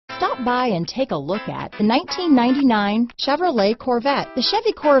Stop by and take a look at the 1999 Chevrolet Corvette. The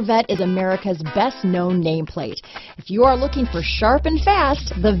Chevy Corvette is America's best-known nameplate. If you are looking for sharp and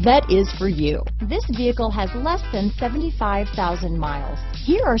fast, the Vette is for you. This vehicle has less than 75,000 miles.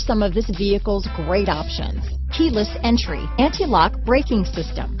 Here are some of this vehicle's great options: keyless entry, anti-lock braking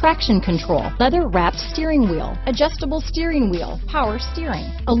system, traction control, leather-wrapped steering wheel, adjustable steering wheel, power steering,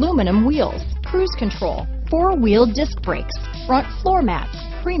 aluminum wheels, cruise control, four-wheel disc brakes, front floor mats,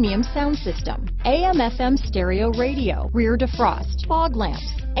 premium sound system, AM/FM stereo radio, rear defrost, fog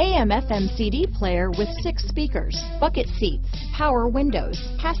lamps, AM/FM CD player with 6 speakers, bucket seats, power windows,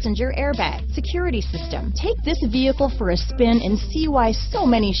 passenger airbag, security system. Take this vehicle for a spin and see why so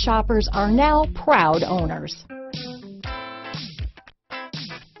many shoppers are now proud owners.